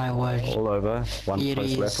A. My word. All over. One Here close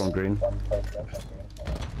he left is. on green.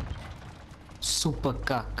 Super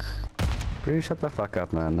cuck. Pretty shut the fuck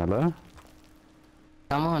up, man. Hello?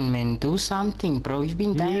 Come on, man, do something, bro. You've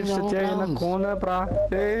been dying You the whole sitting in a round. corner, bruh.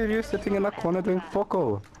 Hey, you sitting in a corner doing fuck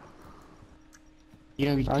all. You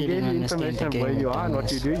I gave didn't you understand the information of game. where you are and what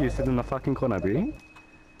dumbass. you do. You sit in the fucking corner, B.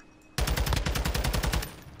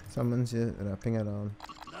 Someone's here wrapping around.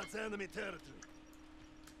 That's enemy territory.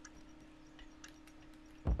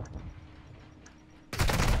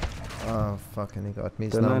 Oh fucking he got me.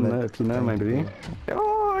 He's Don't now know back. if you know, Thank maybe. you.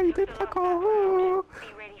 Oh, you did fuck off. Be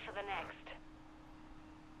ready for the next.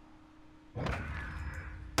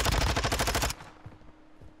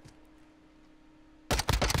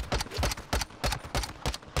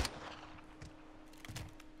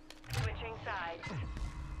 Switching sides.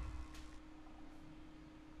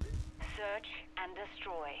 Search and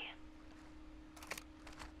destroy.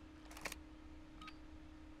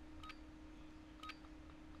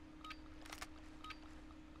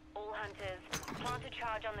 All hunters, plant a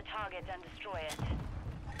charge on the target and destroy it.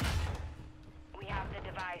 We have the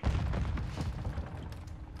device.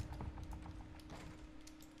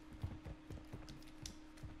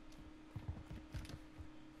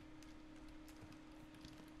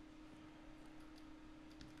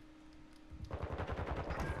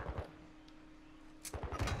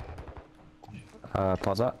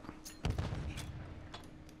 Plaza.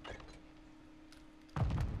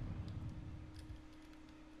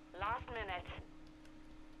 Last minute.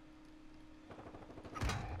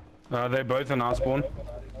 They're both in our spawn.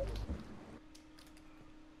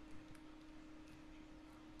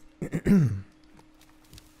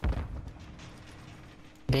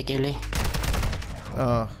 Big alley.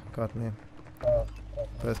 Oh, got me.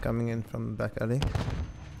 Both coming in from back alley.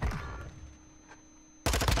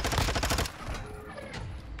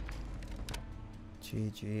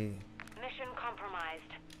 GG. Mission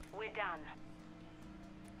compromised. We're done.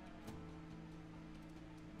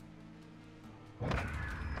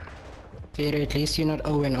 Peter, at least you're not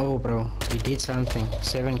 0-0, bro. You did something.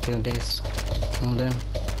 7 kill deaths. Well done.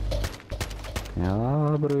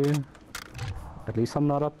 Yeah, bro. At least I'm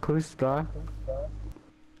not a puss, bro.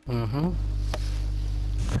 Mm-hmm.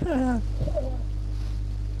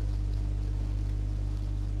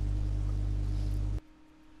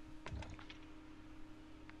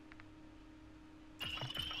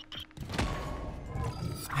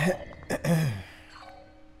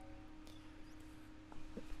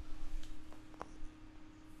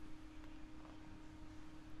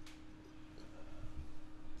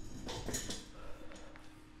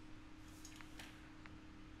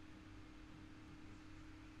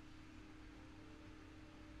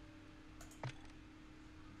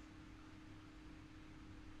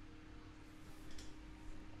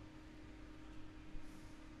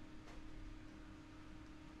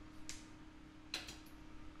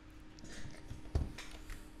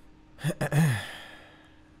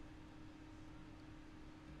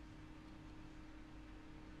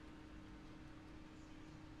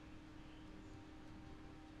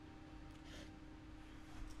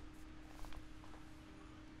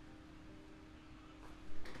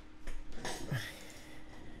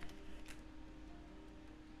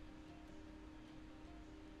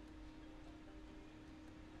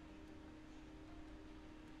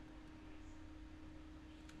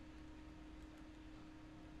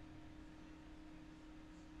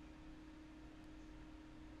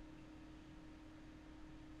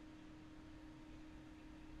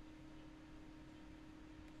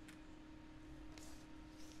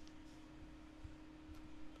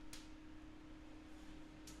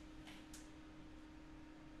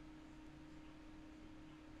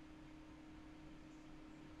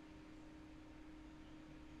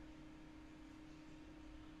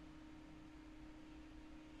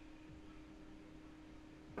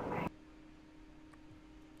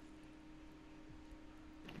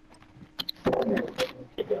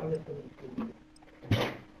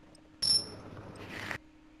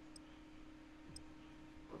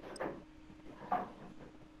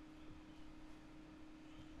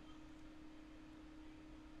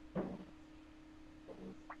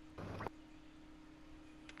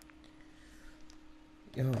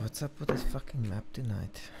 Yo, what's up with this fucking map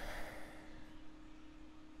tonight?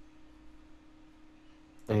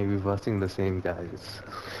 Hey, we're busting the same guys.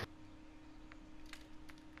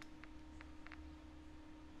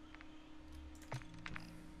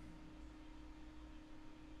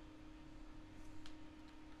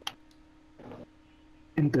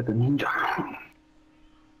 Into the ninja.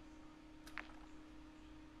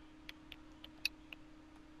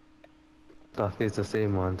 It's the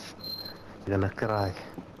same ones. You're gonna cry.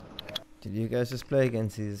 Did you guys just play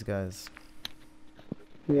against these guys?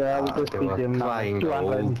 Yeah, we just they beat were them now. crying the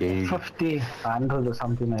whole game. 250, 100 or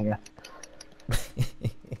something like that.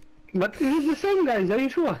 But it is the same guys, are you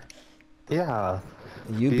sure? Yeah.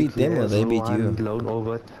 You beat them or they beat you? Lone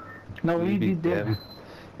over. No, we beat them.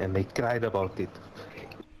 And they cried about it.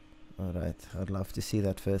 Alright, I'd love to see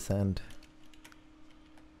that firsthand.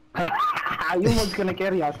 You was gonna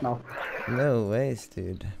carry us now. No ways,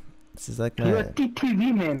 dude. This is like You're a my...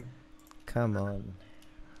 TTV man. Come on.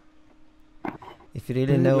 If you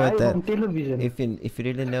really know what that... on television. If you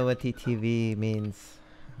really know what TTV means,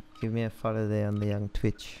 give me a follow there on the young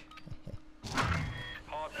Twitch.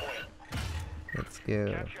 Hard point. Let's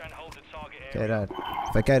go. Capture and hold the target Okay, area. right.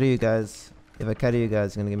 If I carry you guys, you're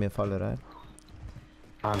gonna give me a follow, right?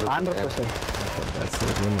 100%. Okay, that's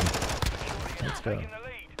it, winning. Let's go. Taking the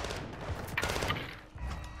lead.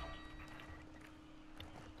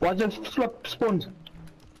 Watch the flip spawns.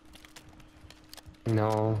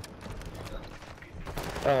 No.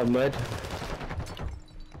 Mid.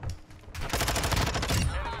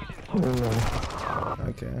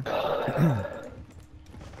 Okay.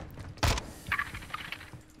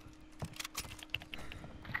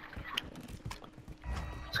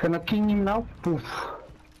 It's gonna king him now. Poof.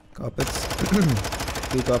 Carpets.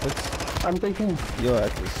 2 carpets. I'm taking. Yo,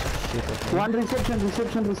 that was shit of me. One reception.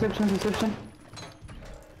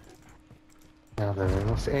 Yeah,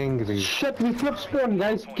 I was angry. Shit, we flip spawn,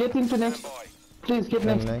 guys. Get into next. Please get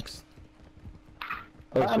Then next. next.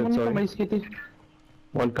 Oh I'm shit, on sorry. my skitty.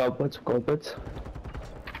 One carpet. Location updated.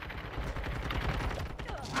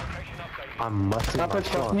 I'm missing my Carpet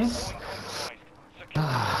shot me. shots.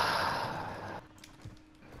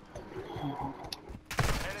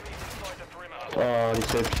 Enemies inside the perimeter.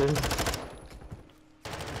 Reception.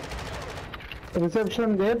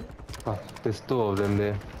 Reception dead. Oh, there's 2 of them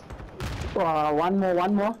there. One more.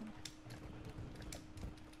 Hold.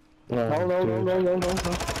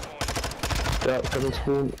 Yeah, coming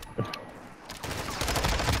spoon.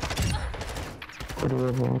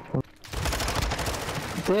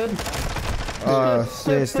 Dead.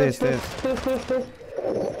 Stairs. Stairs.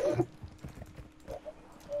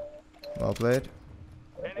 Well played.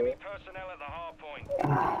 Enemy personnel at the hard point.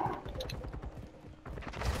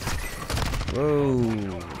 Whoa.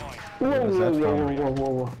 Where was that from?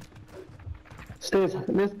 Whoa. Stairs.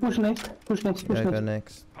 Let's push next. Yeah, go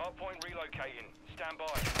next. Hard point relocating. Stand by.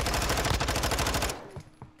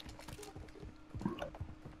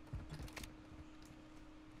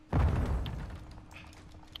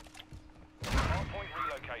 Hard point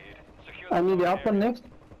relocated. Secure the I need the target upper area. next.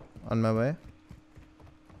 On my way.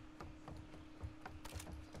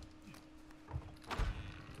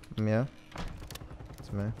 Yeah.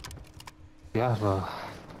 It's me. Yeah, well,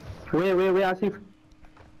 Where, Asif?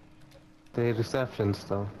 the reception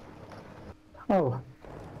stuff. Oh.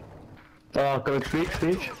 Coming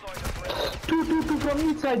speech. Two from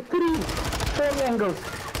each side. 3. 4 angles.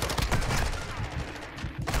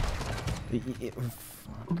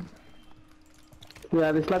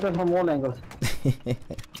 Yeah, they slapped from all angles. It's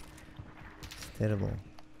terrible.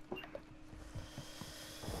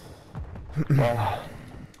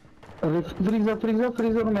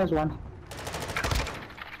 Freezer room has 1.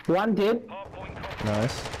 1 dead. Hard point compromised.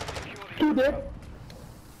 Nice. 2 dead.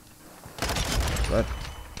 Good.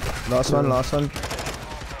 Last one.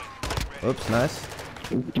 Oops, nice.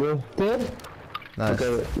 Dead. Nice.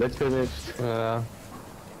 Okay, let's go next.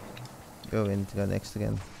 Go next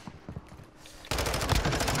again.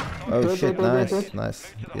 Oh Good, shit, good, good, nice, good.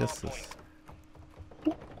 nice. Yes.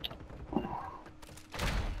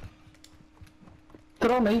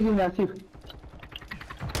 Throw maybe Asif.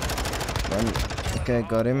 One. Okay,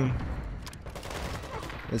 got him.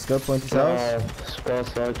 Let's go point his house. Scar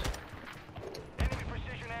side. Enemy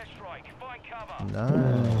precision airstrike. Find cover.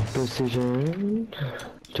 Nice. Precision.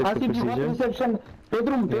 Check for Asif, you got precision. reception.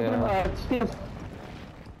 Bedroom, stairs.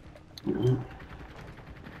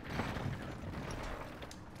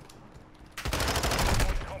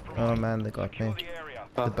 Oh man, they got me. Secure the area.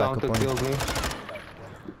 The backup Counter one. killed me.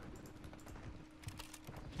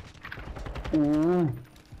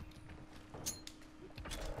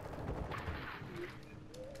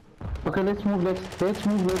 Okay, let's move left, guys,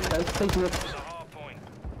 take left. The hard point.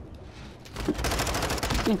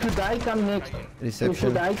 If you die, come next. Reception.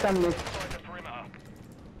 Inside the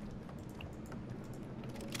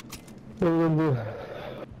perimeter.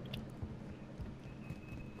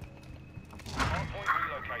 Hard point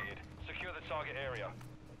relocated. Secure the target area.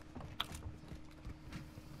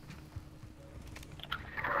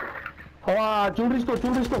 Jewelry store.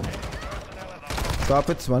 Personnel at the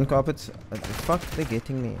Carpets, 1 carpets. Fuck, they're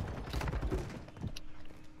getting me.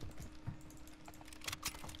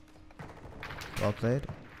 Well played.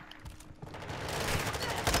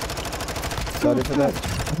 Sorry for that.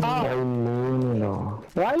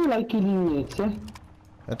 Why you like killing me, eh?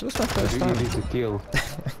 That was my first Really time. easy to kill.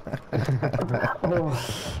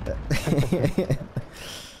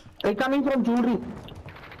 They coming from jewelry.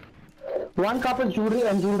 One cup is jewelry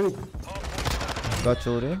and jewelry. Got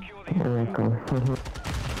jewelry.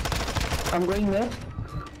 I'm going there.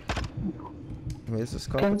 Where's the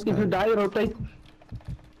scope? If you die, rotate.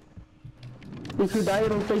 If you die,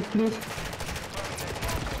 rotate, please.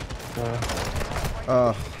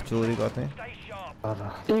 Oh, jewelry got me.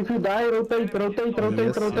 If you die, rotate, rotate, rotate,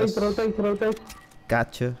 Yes, rotate, yes. rotate, rotate.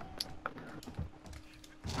 Gotcha.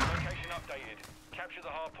 Location updated. Capture the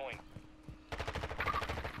hard point.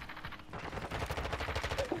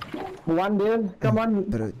 One there, come on.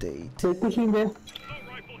 Rotate. They're pushing there.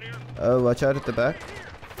 Oh, watch out at the back.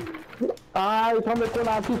 It's on the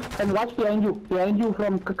corner, Asif. And watch behind you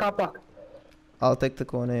from car park. I'll take the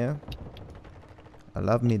corner, yeah. I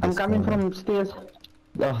love me this I'm coming corner. from stairs.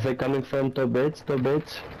 Oh, they're coming from the beds.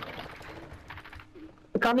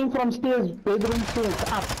 Coming from stairs, bedroom stairs,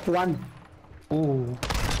 up, one. Ooh.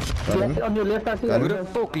 Got him. Left, on your left, Asif. Got him.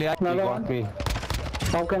 Another one. me.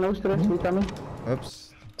 Okay, no stress, we're coming.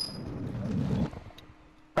 Oops.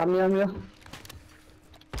 Come here.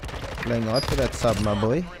 Playing hard for that sub, my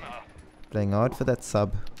boy. Playing hard for that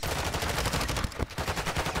sub.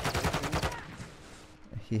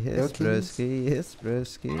 Yes, broski. Yes,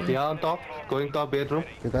 broski. Yeah, on top. Going to our bedroom.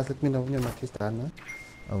 You guys let me know when your match is done, huh?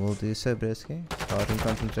 I will do so, broski. Starting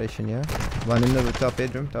concentration, yeah. One in the top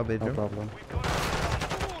bedroom, No problem.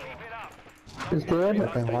 Is there?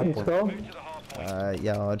 Okay, hard Let's point. go.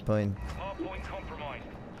 Yeah, hard point. Hard point compromised.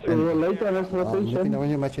 So we're late on this Let me know rotation. when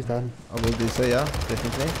your match is done. I will do so, yeah,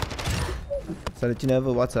 definitely. So that you know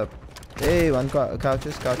what's up. Hey, one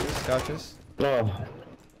couches. Oh.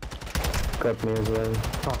 Got me as well.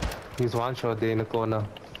 Oh, he's one shot there in the corner.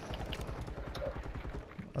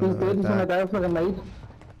 He's dead, he's gonna die for a night.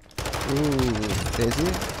 Ooh, there's he.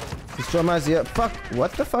 His trauma is here. Fuck,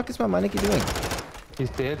 what the fuck is my mannequin doing? He's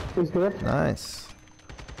dead. He's dead. Nice.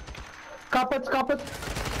 Carpets. Couches.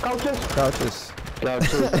 Couches. Dead.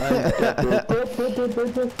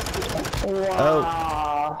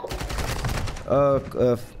 Wow.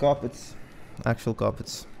 Carpets. Actual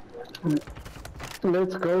carpets.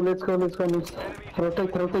 Let's go.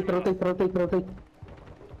 Rotate.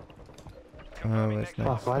 Oh, where's Oh,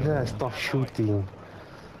 next? why did I stop shooting?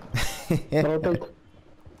 Rotate.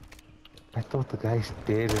 I thought the guy's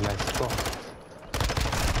dead and I stopped.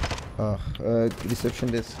 Oh, reception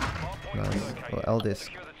desk. Nice. Or L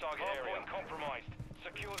desk. Secure the target area. Hard point compromised.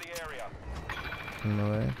 Secure the area. No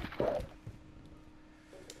way.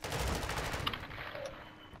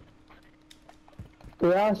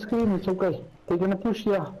 Yeah, scream, it's okay. They're gonna push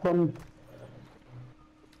here from...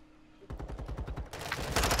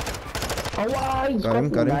 Oh, wow, he's Got him.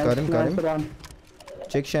 nice run.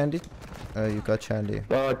 Check Shandy. You got Shandy.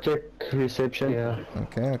 Check reception. Yeah.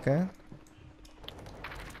 Okay.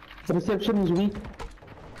 Reception is weak.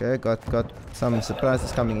 Okay, got some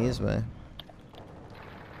surprises coming his way.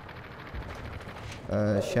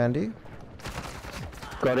 Shandy.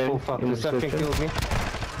 Got him. Oh fuck, reception killed me.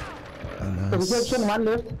 Reception, one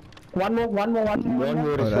left. One more. Alright.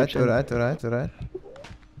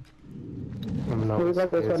 We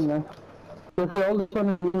got this one now. Let's all this one.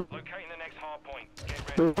 Locating the next hard point.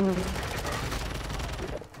 Get ready.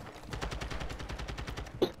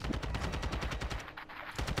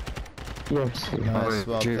 Yes. Nice,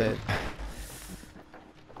 well played.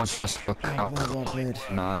 Well played.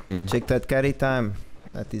 Check that carry time.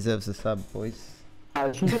 That deserves a sub, boys.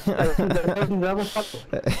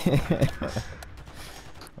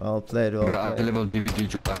 Well played, well played.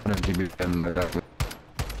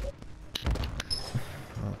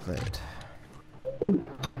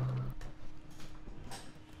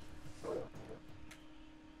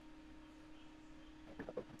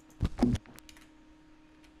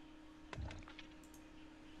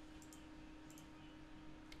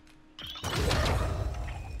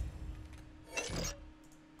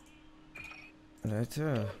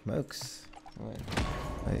 Right, Mokes.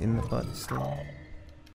 In the pot still.